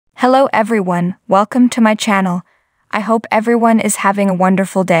Hello everyone, welcome to my channel. I hope everyone is having a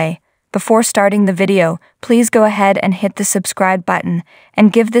wonderful day. Before starting the video, please go ahead and hit the subscribe button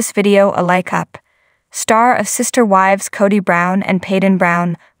and give this video a like up. Star of Sister Wives Kody Brown and Peyton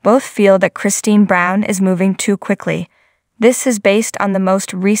Brown both feel that Christine Brown is moving too quickly. This is based on the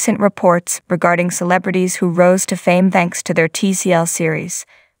most recent reports regarding celebrities who rose to fame thanks to their TCL series.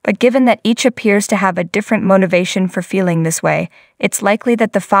 But given that each appears to have a different motivation for feeling this way, it's likely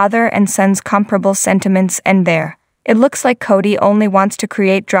that the father and son's comparable sentiments end there. It looks like Kody only wants to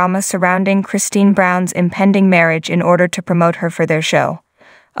create drama surrounding Christine Brown's impending marriage in order to promote her for their show.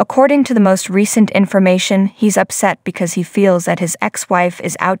 According to the most recent information, he's upset because he feels that his ex-wife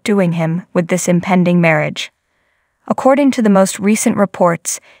is outdoing him with this impending marriage. According to the most recent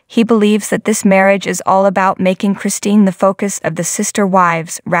reports, he believes that this marriage is all about making Christine the focus of the sister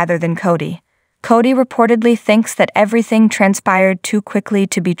wives rather than Kody. Kody reportedly thinks that everything transpired too quickly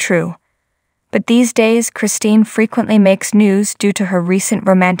to be true. But these days, Christine frequently makes news due to her recent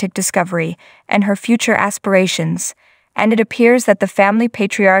romantic discovery and her future aspirations, and it appears that the family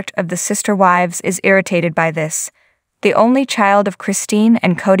patriarch of the sister wives is irritated by this. The only child of Christine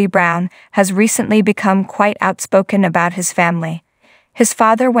and Kody Brown has recently become quite outspoken about his family. His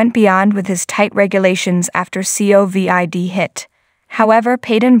father went beyond with his tight regulations after COVID hit. However,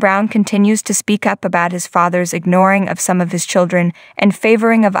 Peyton Brown continues to speak up about his father's ignoring of some of his children and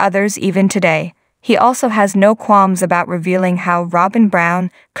favoring of others even today. He also has no qualms about revealing how Robyn Brown,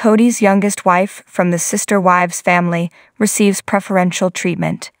 Kody's youngest wife from the sister wives family, receives preferential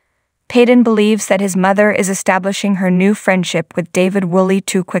treatment. Peyton believes that his mother is establishing her new friendship with David Woolley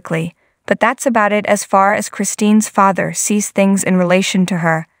too quickly, but that's about it as far as Christine's father sees things in relation to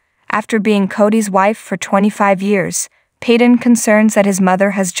her. After being Kody's wife for 25 years, Peyton concerns that his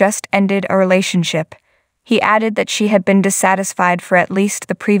mother has just ended a relationship. He added that she had been dissatisfied for at least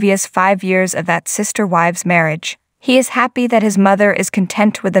the previous 5 years of that sister wives' marriage. He is happy that his mother is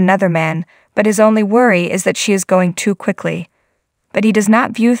content with another man, but his only worry is that she is going too quickly. But he does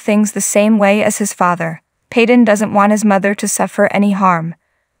not view things the same way as his father. Peyton doesn't want his mother to suffer any harm.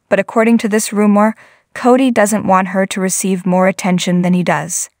 But according to this rumor, Kody doesn't want her to receive more attention than he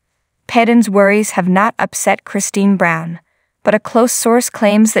does. Peyton's worries have not upset Christine Brown, but a close source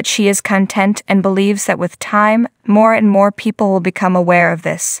claims that she is content and believes that with time, more and more people will become aware of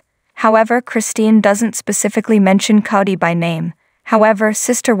this. However, Christine doesn't specifically mention Kody by name. However,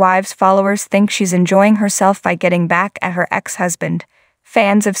 Sister Wives followers think she's enjoying herself by getting back at her ex-husband.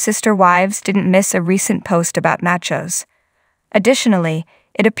 Fans of Sister Wives didn't miss a recent post about nachos. Additionally,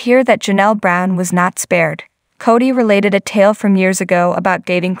 it appeared that Janelle Brown was not spared. Kody related a tale from years ago about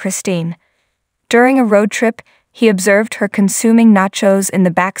dating Christine. During a road trip, he observed her consuming nachos in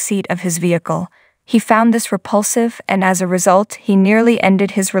the back seat of his vehicle. He found this repulsive, and as a result, he nearly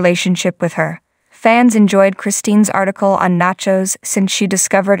ended his relationship with her. Fans enjoyed Christine's article on nachos since she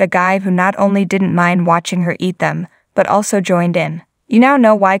discovered a guy who not only didn't mind watching her eat them, but also joined in. You now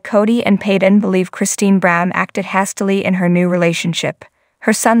know why Kody and Peyton believe Christine Brown acted hastily in her new relationship.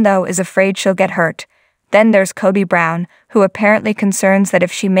 Her son, though, is afraid she'll get hurt. Then there's Kody Brown, who apparently concerns that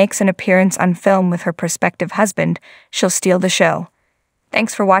if she makes an appearance on film with her prospective husband, she'll steal the show.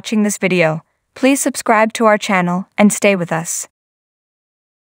 Thanks for watching this video. Please subscribe to our channel and stay with us.